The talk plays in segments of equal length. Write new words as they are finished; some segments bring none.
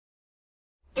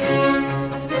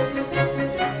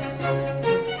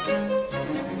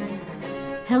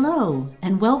Hello,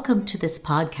 and welcome to this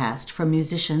podcast from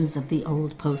musicians of the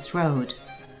Old Post Road.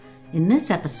 In this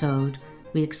episode,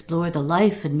 we explore the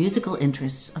life and musical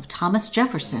interests of Thomas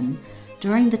Jefferson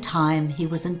during the time he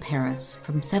was in Paris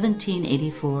from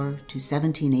 1784 to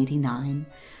 1789,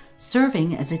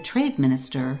 serving as a trade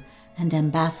minister and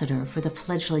ambassador for the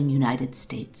fledgling United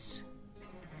States.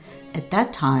 At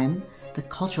that time, the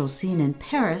cultural scene in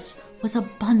Paris was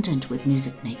abundant with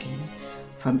music making,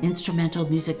 from instrumental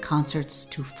music concerts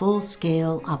to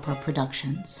full-scale opera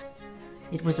productions.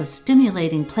 It was a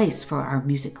stimulating place for our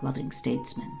music-loving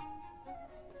statesmen.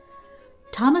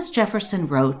 Thomas Jefferson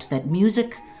wrote that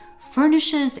music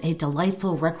furnishes a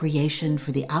delightful recreation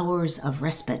for the hours of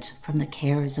respite from the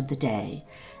cares of the day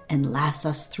and lasts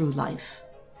us through life,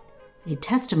 a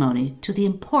testimony to the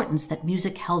importance that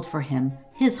music held for him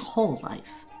his whole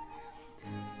life.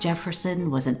 Jefferson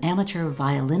was an amateur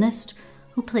violinist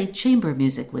who played chamber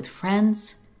music with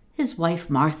friends, his wife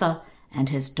Martha, and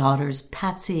his daughters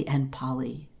Patsy and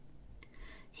Polly.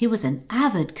 He was an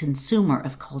avid consumer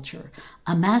of culture,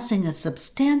 amassing a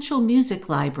substantial music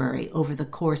library over the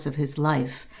course of his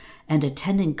life and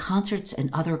attending concerts and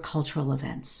other cultural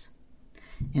events.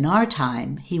 In our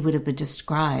time, he would have been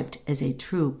described as a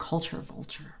true culture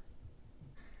vulture.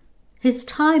 His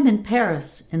time in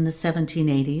Paris in the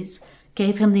 1780s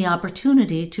gave him the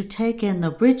opportunity to take in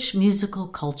the rich musical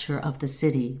culture of the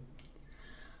city.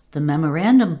 The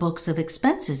memorandum books of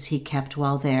expenses he kept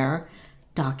while there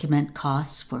document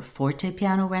costs for forte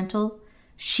piano rental,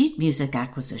 sheet music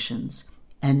acquisitions,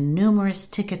 and numerous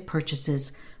ticket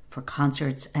purchases for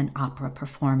concerts and opera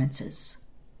performances.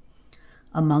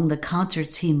 Among the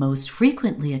concerts he most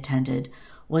frequently attended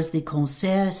was the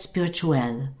Concert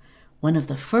Spirituel, one of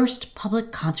the first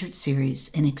public concert series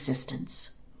in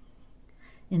existence.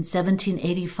 In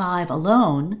 1785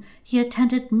 alone, he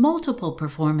attended multiple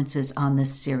performances on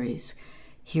this series,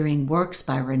 hearing works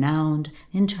by renowned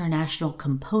international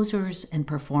composers and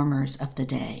performers of the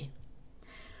day.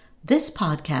 This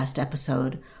podcast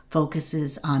episode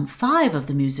focuses on 5 of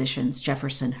the musicians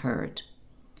Jefferson heard: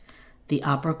 the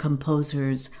opera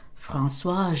composers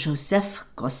François-Joseph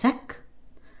Gossec,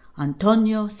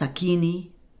 Antonio Sacchini,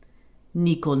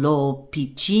 Niccolò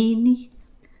Piccini,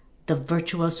 the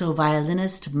virtuoso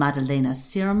violinist Maddalena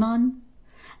Sirman,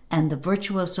 and the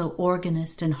virtuoso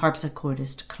organist and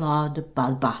harpsichordist Claude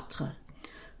Balbâtre,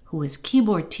 who was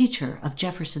keyboard teacher of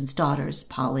Jefferson's daughters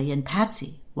Polly and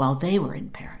Patsy while they were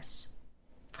in Paris.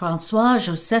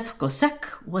 François-Joseph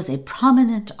Gossec was a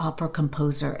prominent opera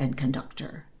composer and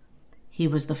conductor. He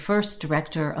was the first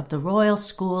director of the Royal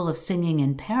School of Singing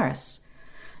in Paris.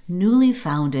 Newly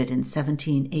founded in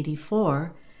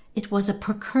 1784, it was a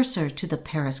precursor to the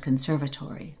Paris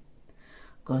Conservatory.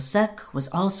 Gossec was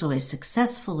also a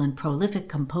successful and prolific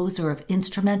composer of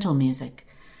instrumental music,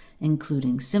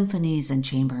 including symphonies and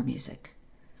chamber music.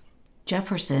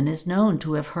 Jefferson is known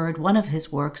to have heard one of his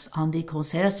works on the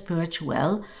Concert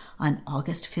Spirituel on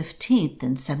August 15th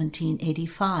in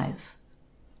 1785.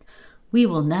 We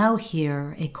will now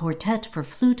hear a quartet for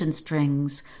flute and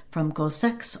strings from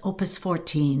Gossec's Opus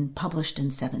 14, published in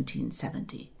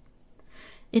 1770.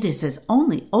 It is his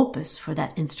only opus for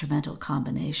that instrumental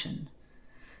combination.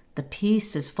 The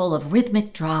piece is full of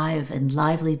rhythmic drive and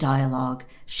lively dialogue,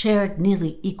 shared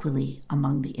nearly equally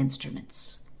among the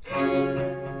instruments.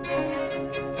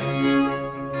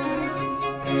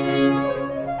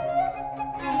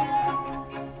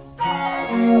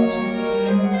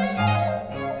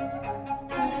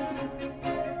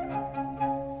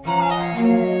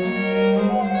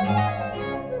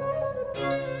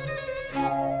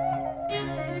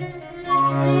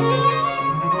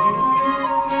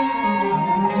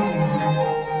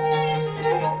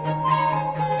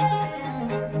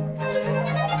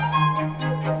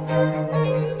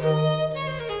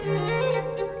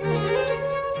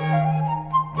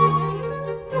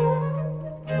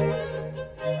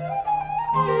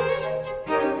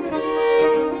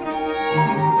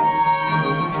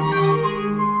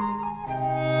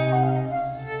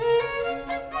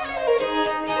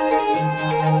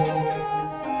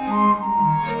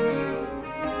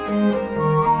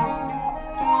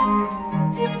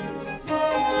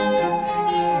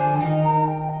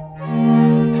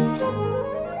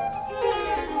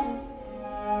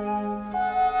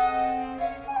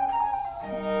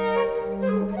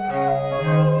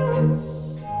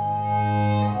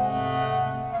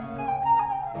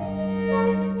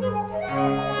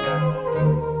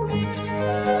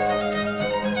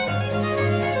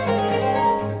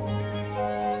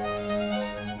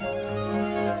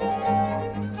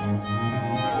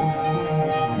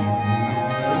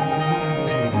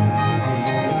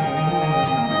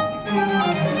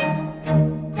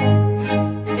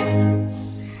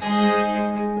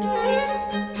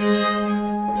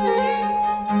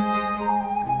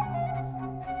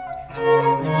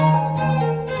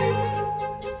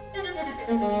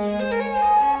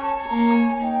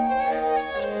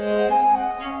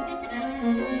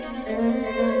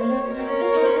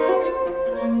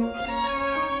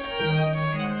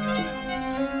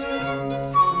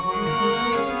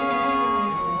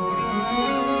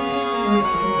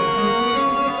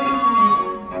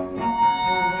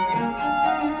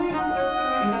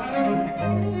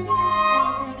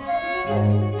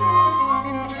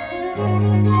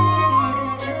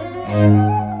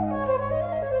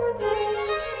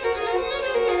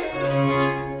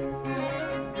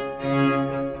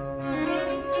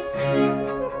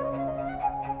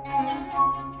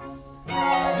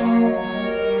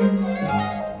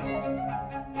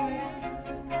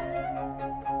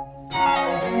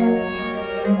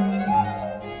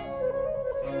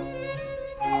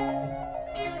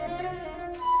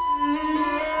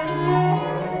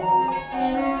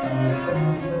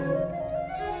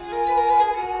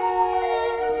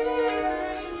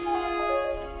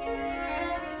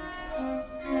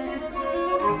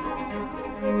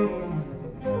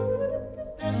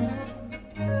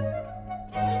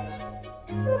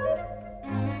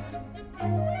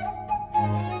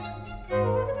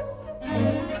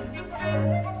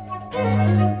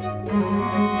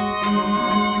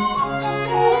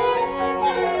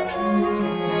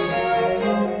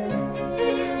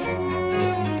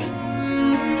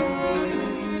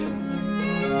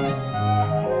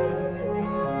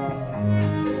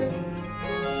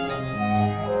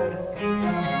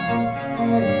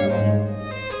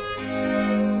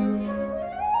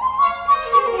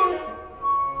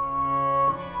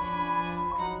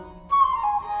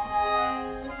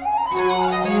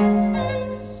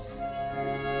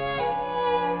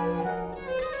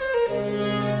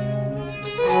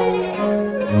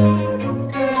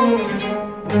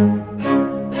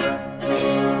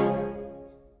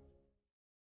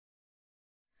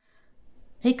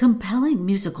 A compelling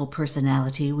musical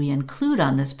personality we include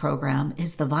on this program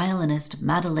is the violinist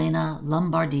Maddalena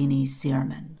Lombardini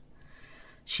Sirman.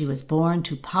 She was born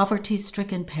to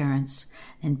poverty-stricken parents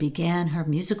and began her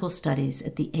musical studies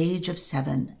at the age of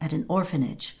 7 at an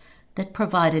orphanage that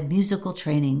provided musical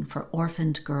training for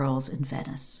orphaned girls in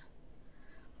Venice.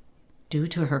 Due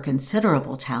to her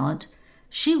considerable talent,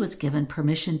 she was given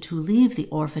permission to leave the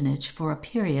orphanage for a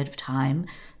period of time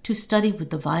to study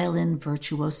with the violin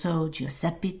virtuoso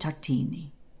Giuseppe Tartini.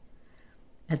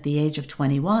 At the age of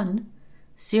 21,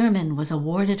 Sirman was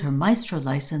awarded her maestro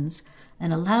license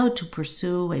and allowed to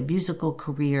pursue a musical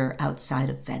career outside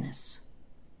of Venice.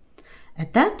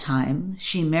 At that time,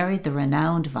 she married the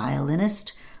renowned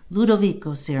violinist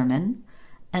Ludovico Sirman,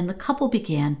 and the couple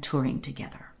began touring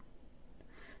together.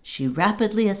 She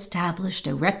rapidly established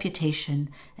a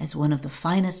reputation as one of the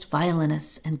finest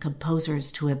violinists and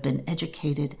composers to have been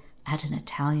educated at an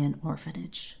Italian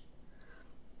orphanage.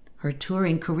 Her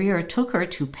touring career took her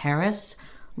to Paris,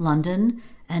 London,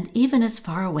 and even as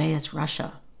far away as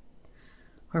Russia.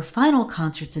 Her final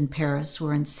concerts in Paris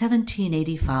were in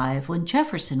 1785 when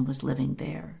Jefferson was living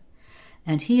there,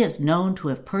 and he is known to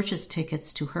have purchased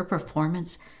tickets to her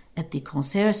performance at the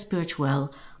Concert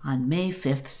Spirituel on May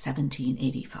 5th,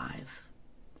 1785.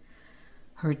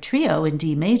 Her trio in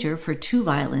D major for 2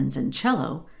 violins and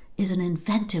cello is an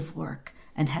inventive work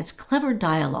and has clever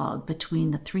dialogue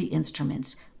between the 3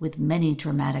 instruments with many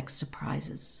dramatic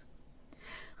surprises.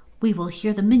 We will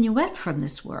hear the minuet from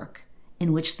this work,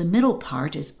 in which the middle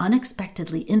part is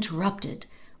unexpectedly interrupted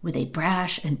with a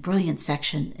brash and brilliant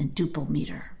section in duple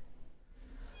meter.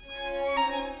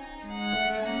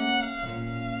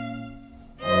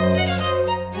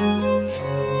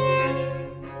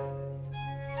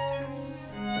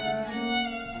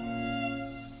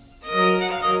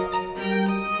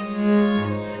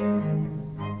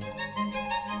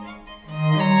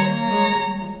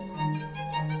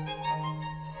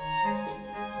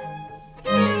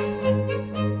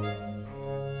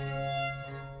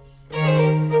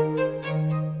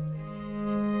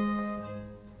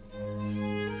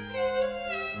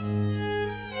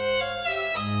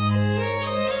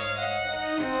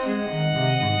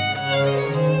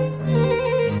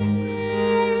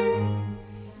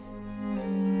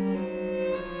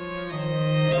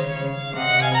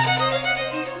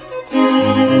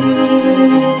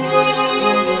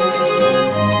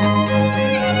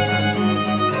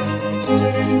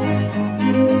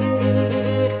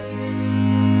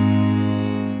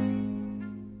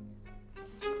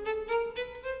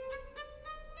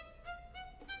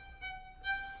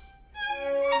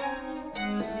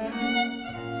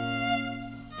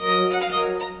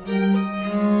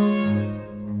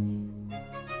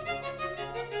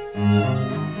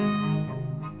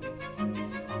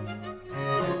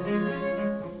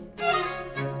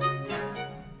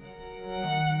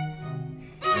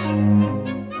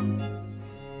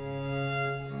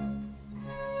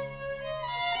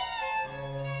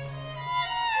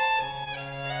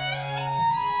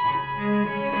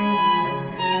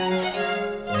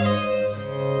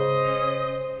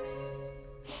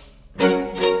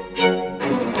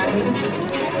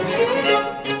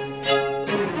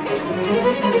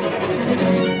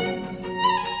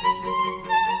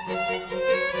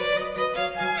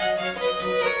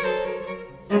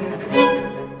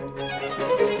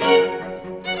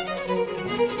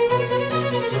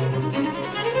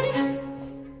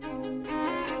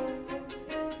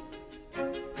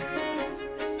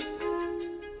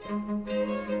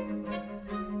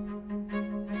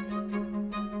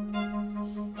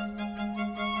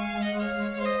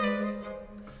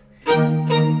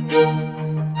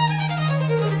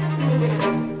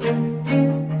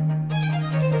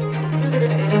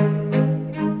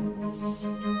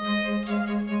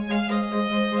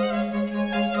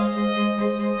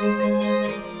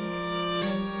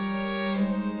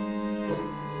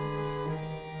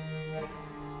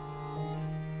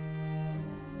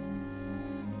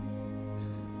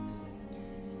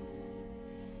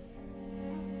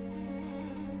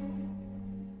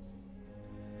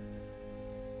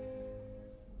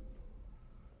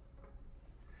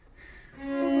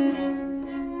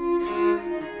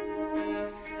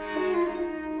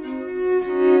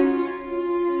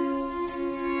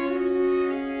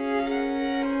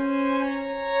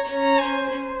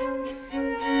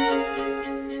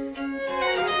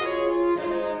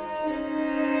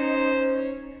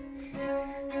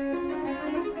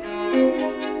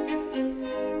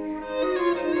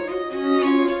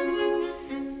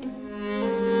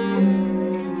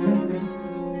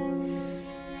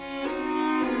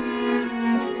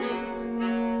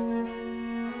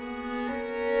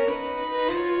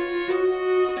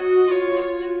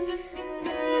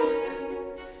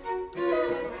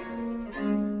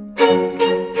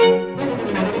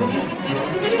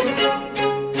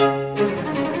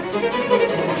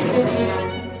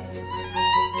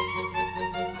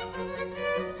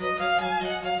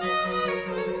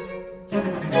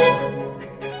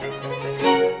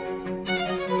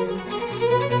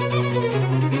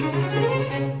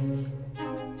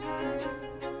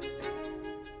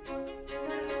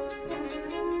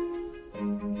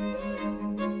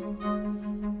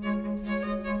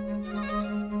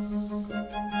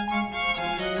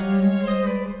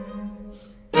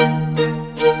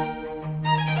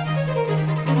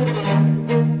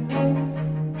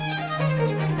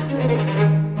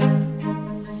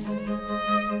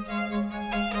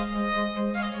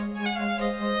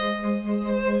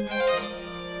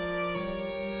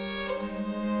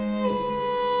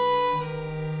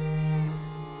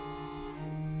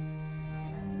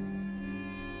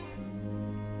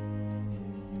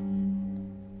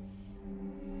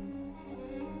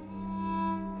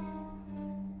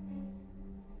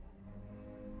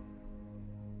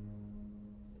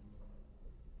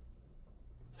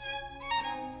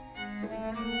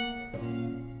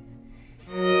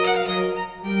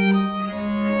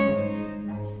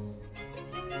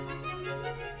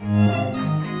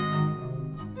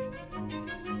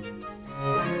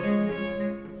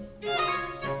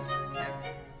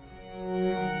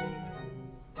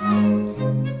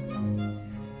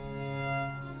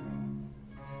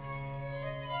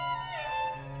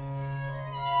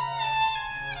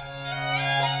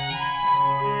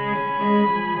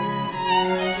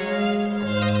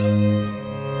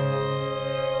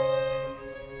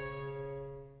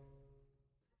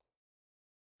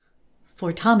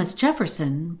 For Thomas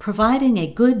Jefferson, providing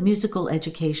a good musical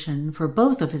education for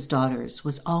both of his daughters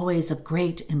was always of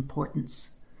great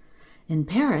importance. In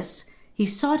Paris, he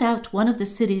sought out one of the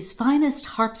city's finest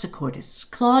harpsichordists,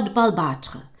 Claude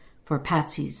Balbâtre, for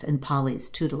Patsy's and Polly's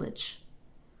tutelage.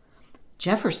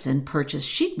 Jefferson purchased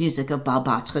sheet music of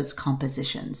Balbâtre's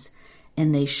compositions,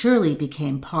 and they surely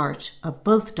became part of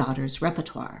both daughters'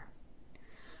 repertoire.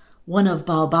 One of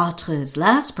Balbâtre's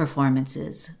last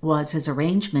performances was his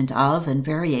arrangement of and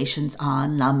variations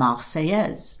on La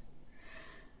Marseillaise.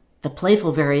 The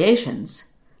playful variations,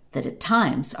 that at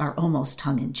times are almost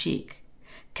tongue-in-cheek,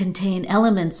 contain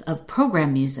elements of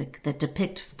program music that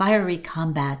depict fiery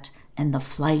combat and the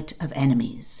flight of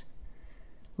enemies.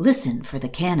 Listen for the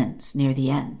cannons near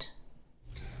the end.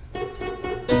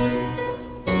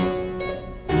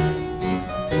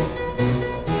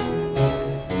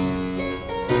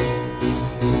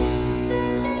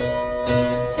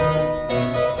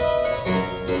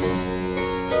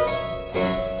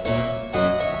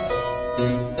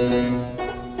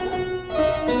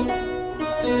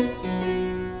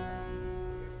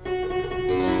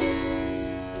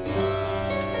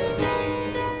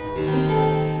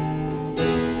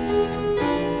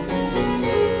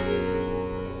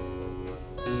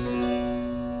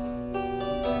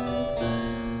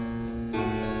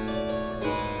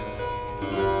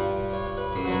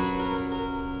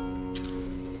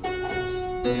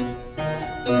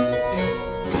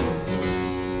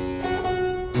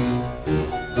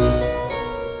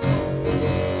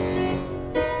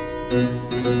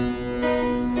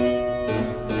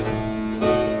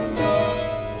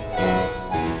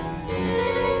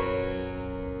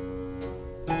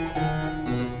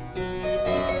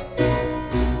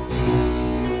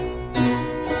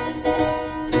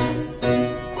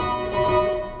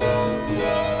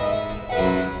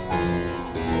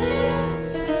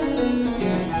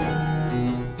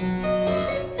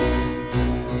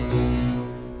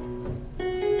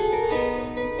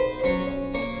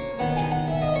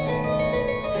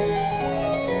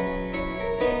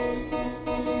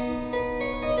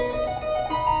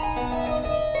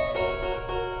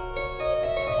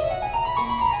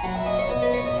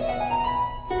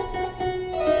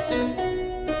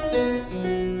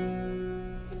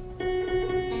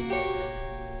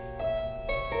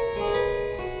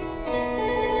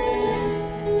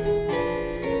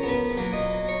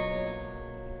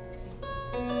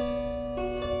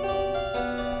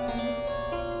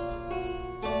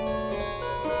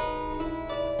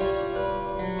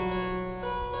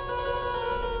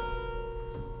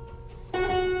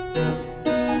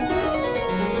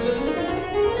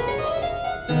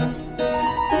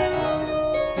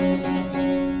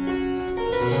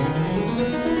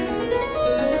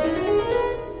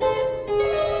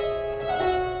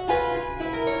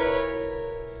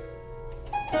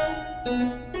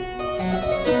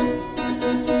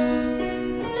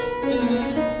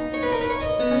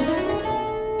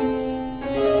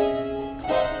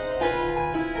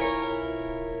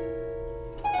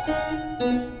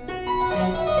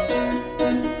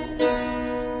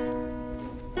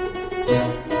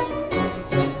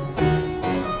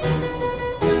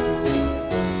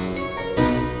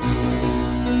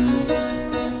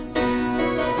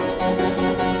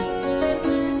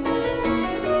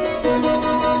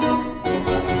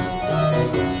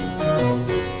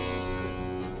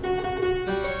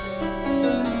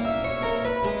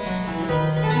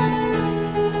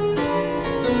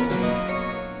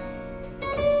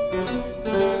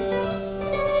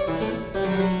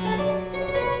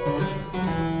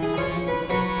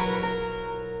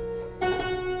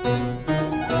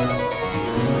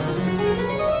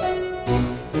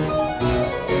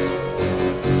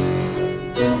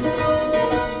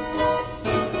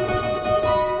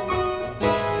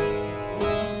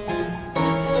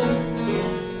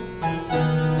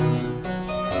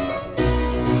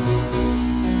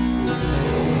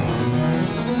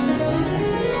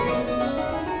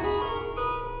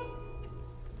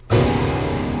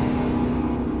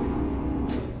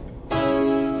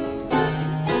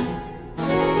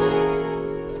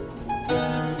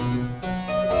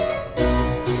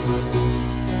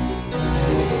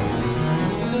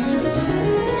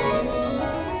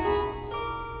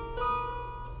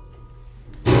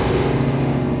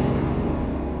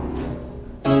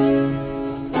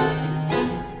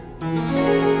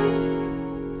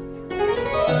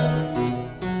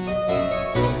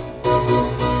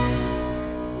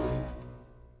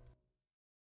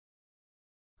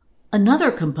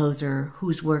 Another composer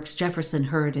whose works Jefferson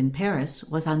heard in Paris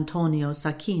was Antonio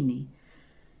Sacchini.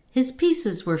 His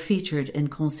pieces were featured in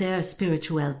Concerts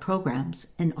Spirituels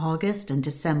programs in August and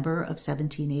December of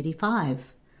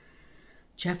 1785.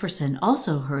 Jefferson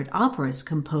also heard operas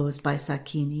composed by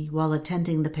Sacchini while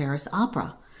attending the Paris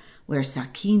Opera, where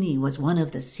Sacchini was one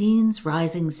of the scene's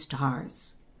rising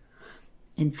stars.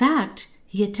 In fact,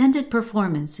 he attended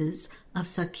performances of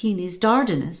Sacchini's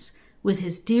Dardanus with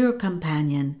his dear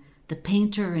companion, the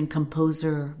painter and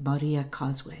composer Maria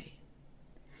Cosway.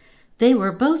 They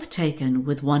were both taken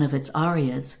with one of its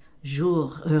arias,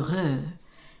 Jour heureux,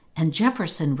 and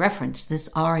Jefferson referenced this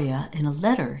aria in a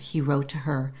letter he wrote to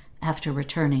her after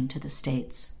returning to the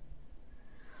States.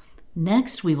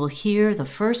 Next, we will hear the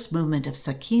first movement of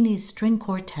Sacchini's String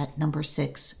Quartet No.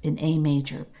 6 in A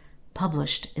major,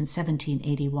 published in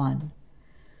 1781.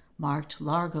 Marked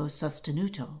Largo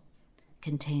Sostenuto,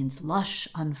 contains lush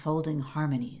unfolding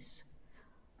harmonies.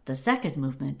 The second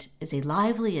movement is a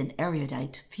lively and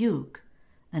erudite fugue,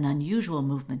 an unusual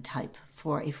movement type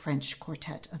for a French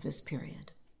quartet of this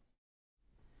period.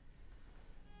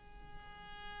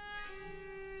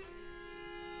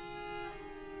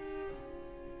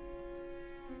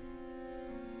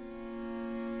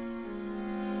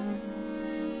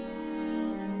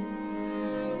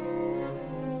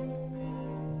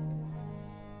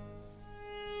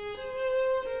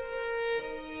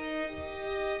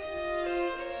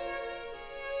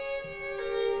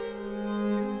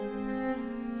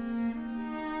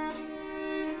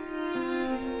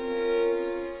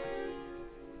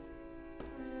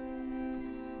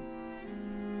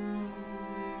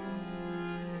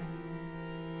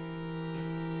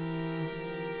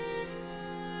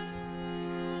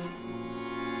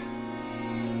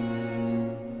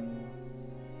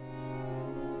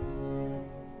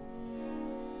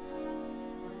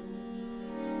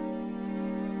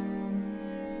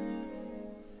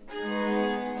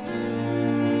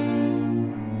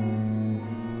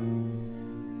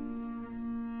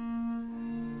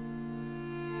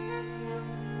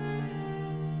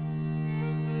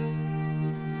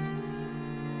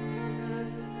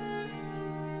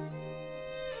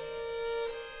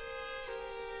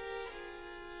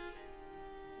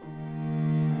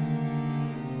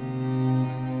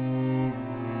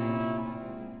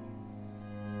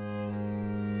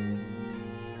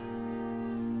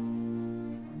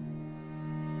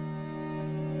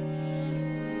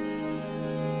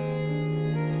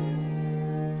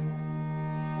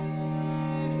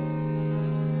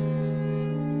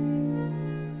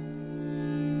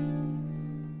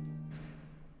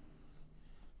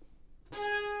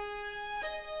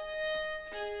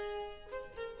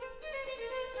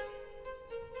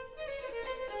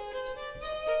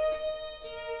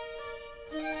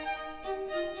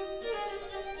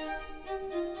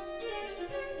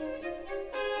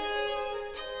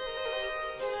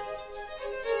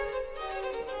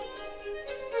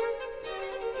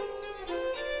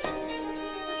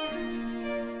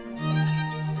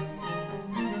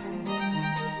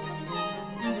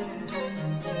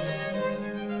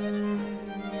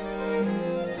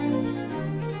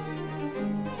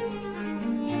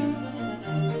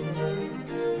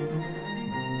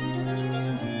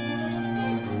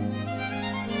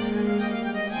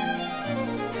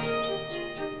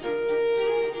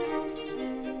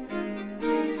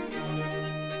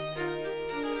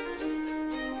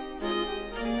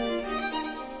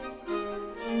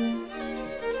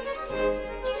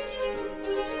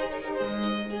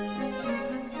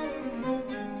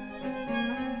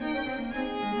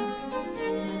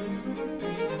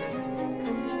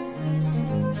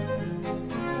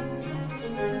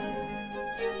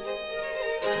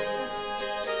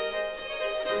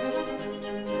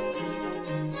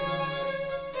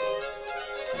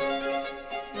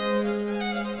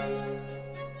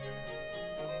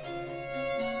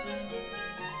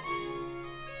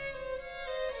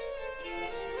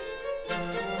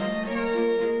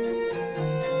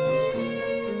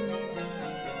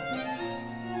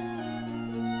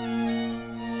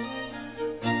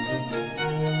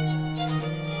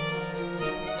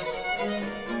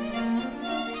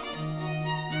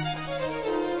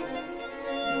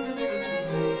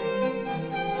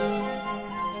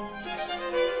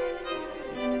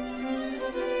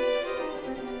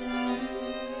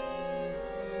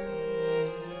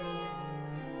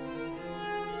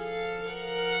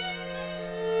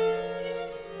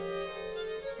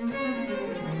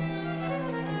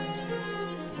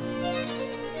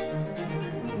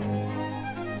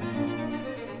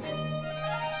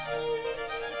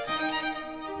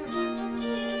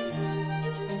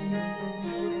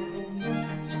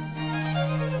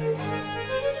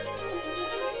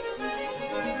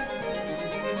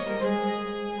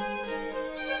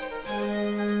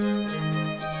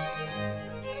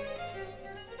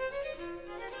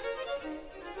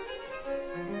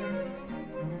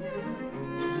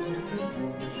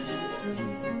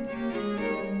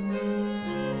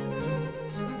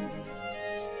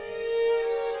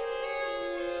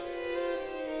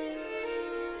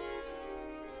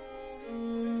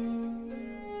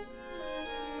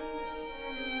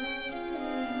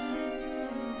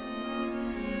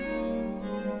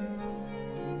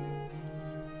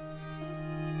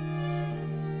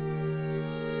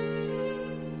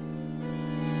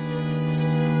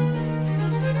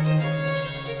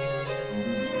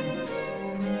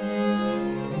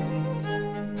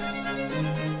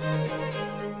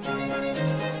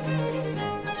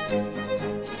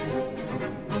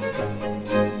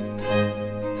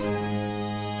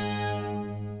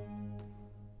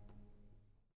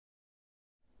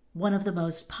 One of the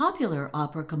most popular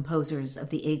opera composers of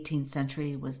the 18th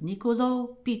century was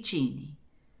Niccolò Piccini.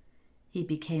 He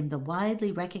became the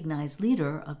widely recognized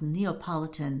leader of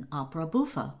Neapolitan opera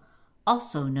buffa,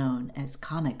 also known as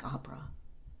comic opera.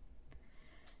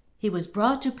 He was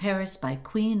brought to Paris by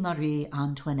Queen Marie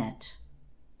Antoinette.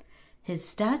 His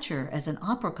stature as an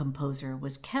opera composer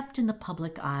was kept in the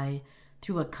public eye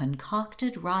through a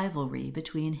concocted rivalry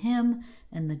between him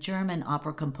and the German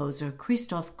opera composer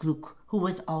Christoph Gluck, who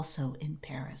was also in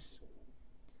Paris.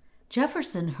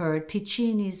 Jefferson heard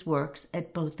Piccini's works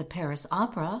at both the Paris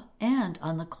Opera and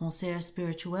on the Concert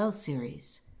Spirituel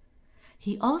series.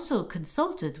 He also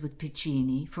consulted with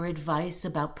Piccini for advice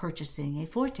about purchasing a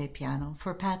forte piano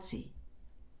for Patsy.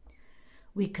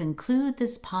 We conclude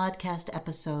this podcast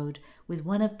episode with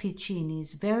one of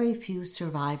Piccini's very few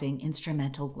surviving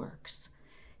instrumental works,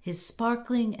 his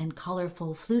sparkling and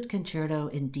colorful flute concerto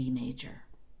in D major.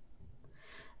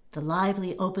 The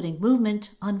lively opening movement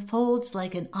unfolds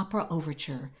like an opera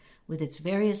overture, with its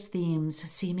various themes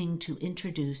seeming to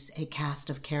introduce a cast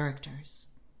of characters.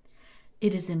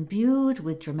 It is imbued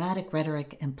with dramatic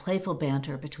rhetoric and playful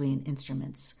banter between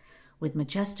instruments, with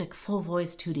majestic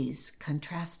full-voice tutti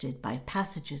contrasted by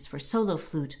passages for solo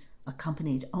flute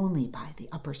accompanied only by the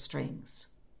upper strings.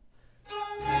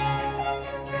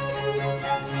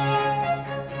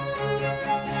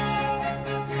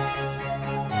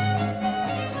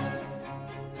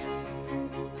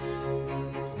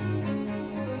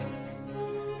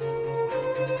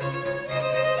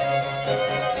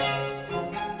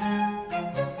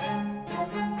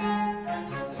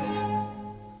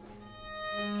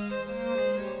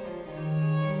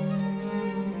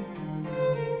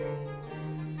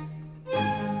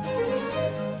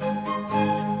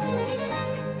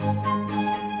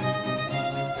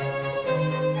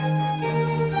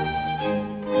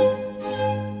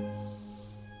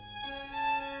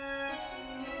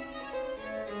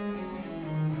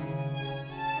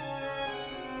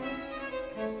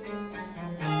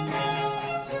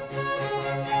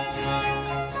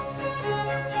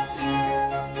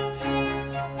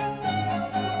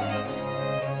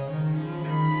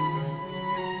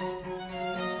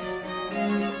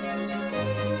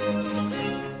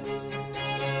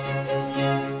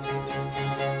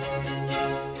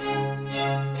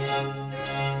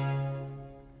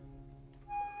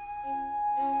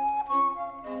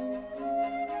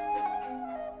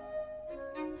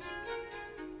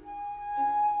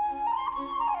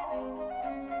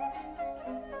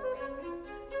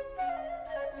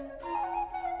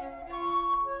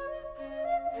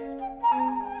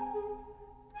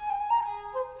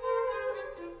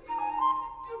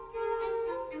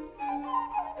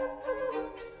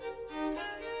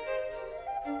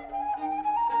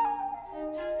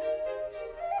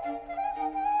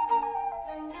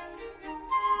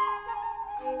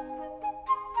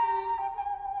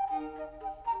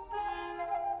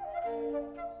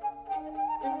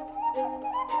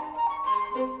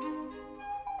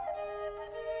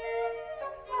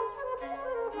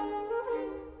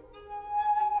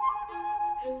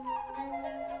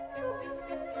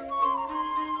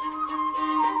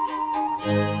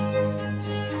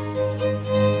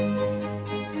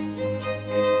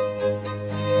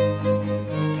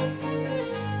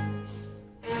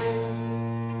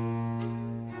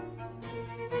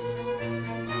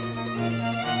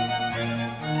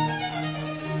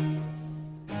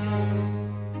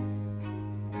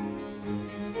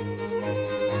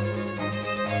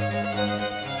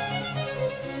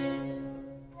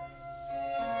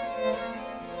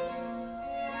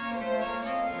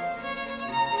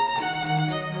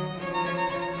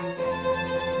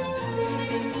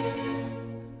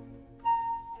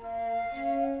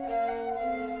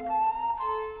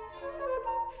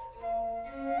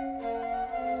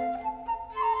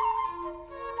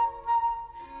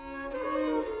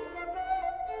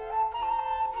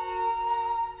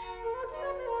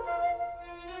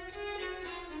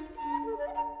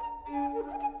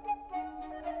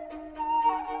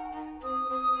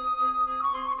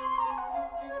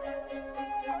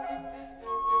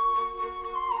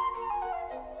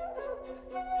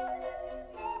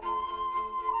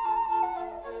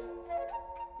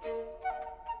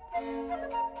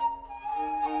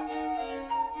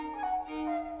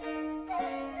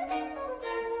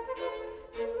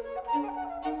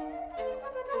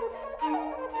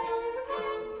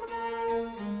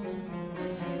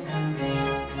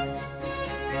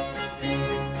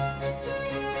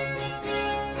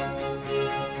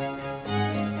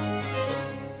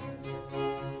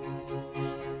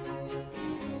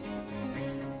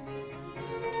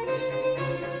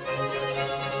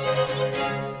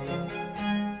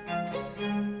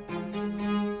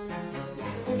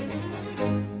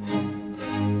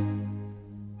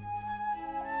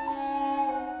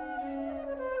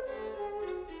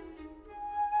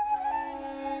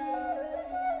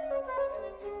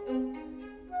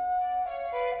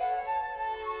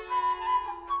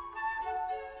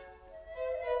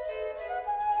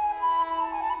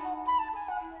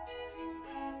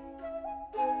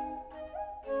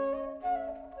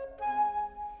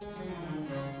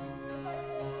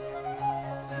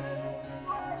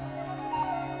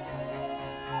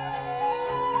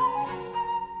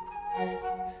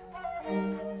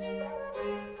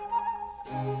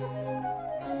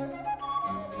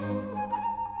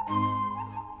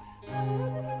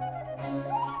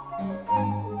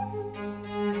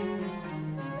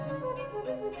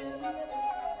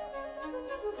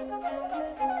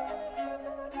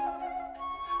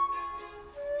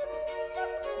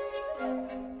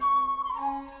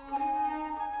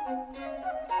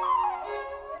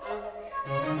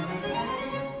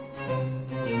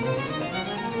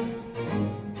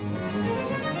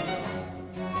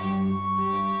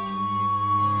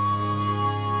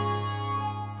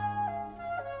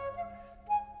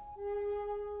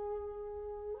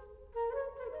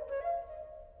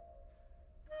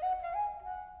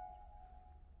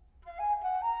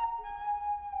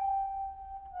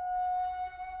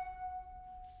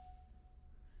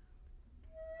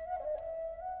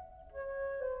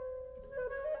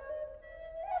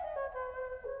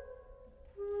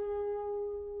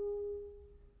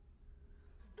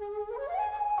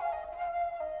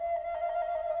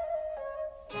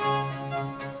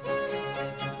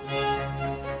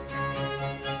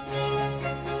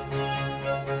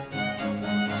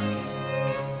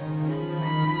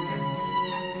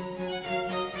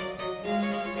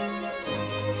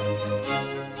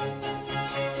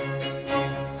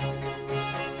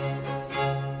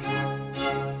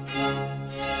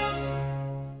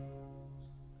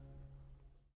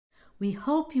 We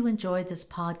hope you enjoyed this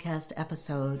podcast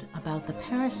episode about the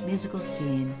Paris musical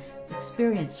scene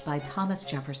experienced by Thomas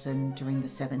Jefferson during the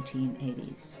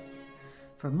 1780s.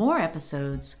 For more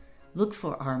episodes, look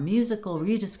for our Musical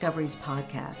Rediscoveries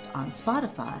podcast on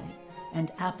Spotify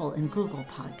and Apple and Google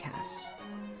Podcasts.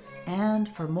 And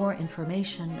for more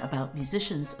information about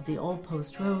musicians of the Old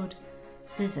Post Road,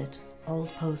 visit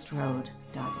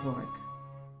oldpostroad.org.